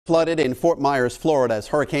Flooded in Fort Myers, Florida, as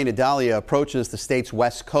Hurricane Idalia approaches the state's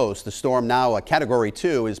west coast. The storm, now a Category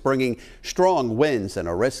 2, is bringing strong winds and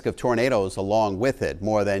a risk of tornadoes along with it.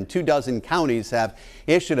 More than 24 counties have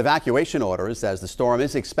issued evacuation orders as the storm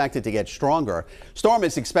is expected to get stronger. Storm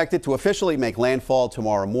is expected to officially make landfall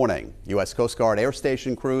tomorrow morning. U.S. Coast Guard air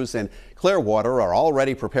station crews in Clearwater are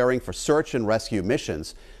already preparing for search and rescue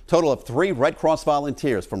missions. Total of 3 Red Cross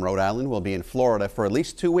volunteers from Rhode Island will be in Florida for at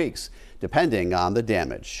least 2 weeks, depending on the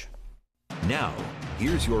damage. Now,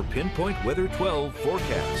 here's your Pinpoint Weather 12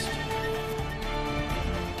 forecast.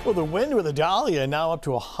 Well, the wind with Idalia now up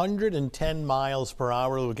to 110 miles per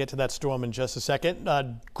hour. We'll get to that storm in just a second.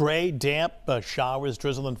 Gray, damp showers,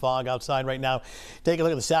 drizzle and fog outside right now. Take a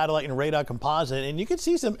look at the satellite and radar composite, and you can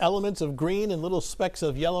see some elements of green and little specks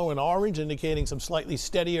of yellow and orange, indicating some slightly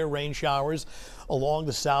steadier rain showers along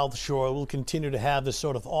the south shore. We'll continue to have this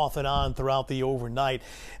sort of off and on throughout the overnight.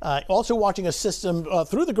 Also watching a system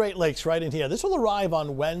through the Great Lakes right in here. This will arrive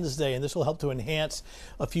on Wednesday, and this will help to enhance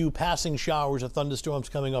a few passing showers or thunderstorms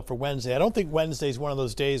coming up for Wednesday. I don't think Wednesday is one of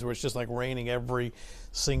those days where it's just like raining every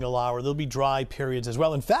single hour. There'll be dry periods as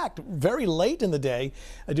well. In fact, very late in the day,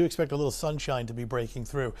 I do expect a little sunshine to be breaking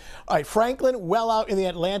through. All right, Franklin, well out in the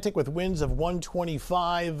Atlantic with winds of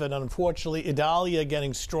 125, and unfortunately, Idalia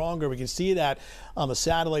getting stronger. We can see that on the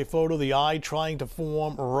satellite photo, the eye trying to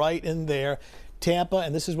form right in there. Tampa,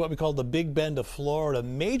 and this is what we call the Big Bend of Florida.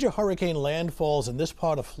 Major hurricane landfalls in this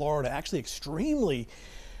part of Florida, actually extremely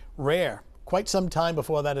rare. Quite some time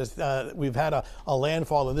before that is we've had a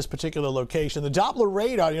landfall in this particular location. The Doppler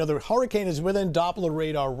radar, the hurricane is within Doppler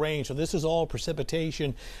radar range, so this is all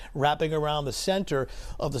precipitation wrapping around the center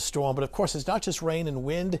of the storm. But of course, it's not just rain and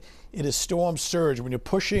wind, it is storm surge when you're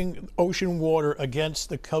pushing ocean water against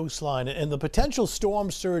the coastline. And the potential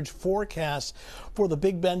storm surge forecast for the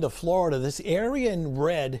Big Bend of Florida, this area in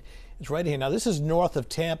red, it's right here. Now, this is north of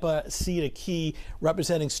Tampa, Sea to Key,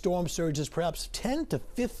 representing storm surges, perhaps 10 to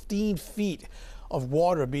 15 feet of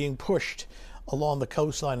water being pushed along the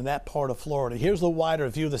coastline in that part of Florida. Here's the wider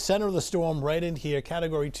view. The center of the storm right in here,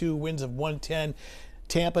 Category 2, winds of 110.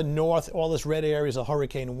 Tampa north, all this red area is a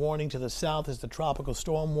hurricane warning. To the south is the tropical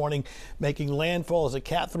storm warning, making landfall as a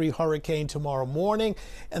Cat 3 hurricane tomorrow morning,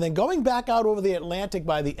 and then going back out over the Atlantic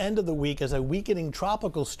by the end of the week as a weakening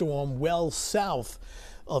tropical storm well south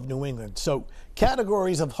of New England. So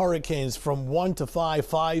categories of hurricanes from 1 to 5,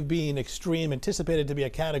 5 being extreme, anticipated to be a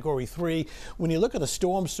Category 3. When you look at the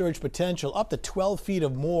storm surge potential, up to 12 feet or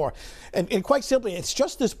more. And quite simply, it's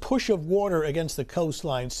just this push of water against the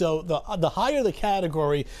coastline. So the higher the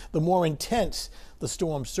category, the more intense the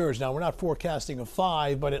storm surge. Now, we're not forecasting a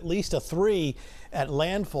 5, but at least a 3 at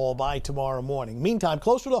landfall by tomorrow morning. Meantime,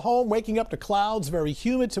 closer to home, waking up to clouds, very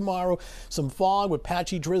humid tomorrow, some fog with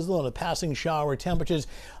patchy drizzle and a passing shower. Temperatures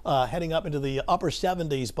heading up into the upper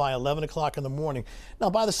 70s by 11 o'clock in the morning.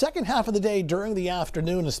 Now, by the second half of the day during the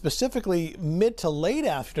afternoon, and specifically mid to late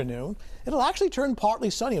afternoon, it'll actually turn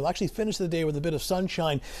partly sunny. We'll actually finish the day with a bit of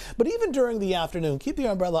sunshine. But even during the afternoon, keep the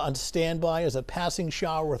umbrella on standby as a passing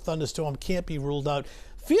shower or thunderstorm can't be ruled out.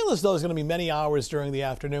 Feel as though there's going to be many hours during the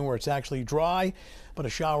afternoon where it's actually dry, but a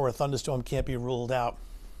shower or thunderstorm can't be ruled out.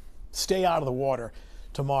 Stay out of the water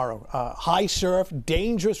tomorrow. High surf,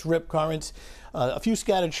 dangerous rip currents, a few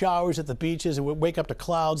scattered showers at the beaches, and we'll wake up to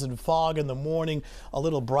clouds and fog in the morning, a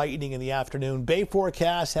little brightening in the afternoon. Bay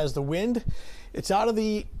forecast has the wind. It's out of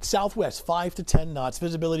the southwest, 5 to 10 knots.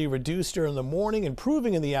 Visibility reduced during the morning,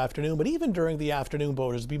 improving in the afternoon, but even during the afternoon,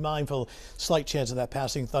 boaters, be mindful, slight chance of that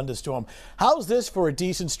passing thunderstorm. How's this for a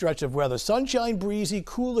decent stretch of weather? Sunshine, breezy,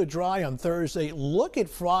 cooler, dry on Thursday. Look at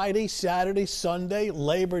Friday, Saturday, Sunday,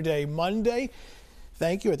 Labor Day, Monday.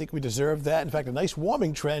 Thank you. I think we deserve that. In fact, a nice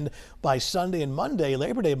warming trend by Sunday and Monday,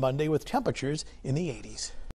 Labor Day Monday, with temperatures in the 80s.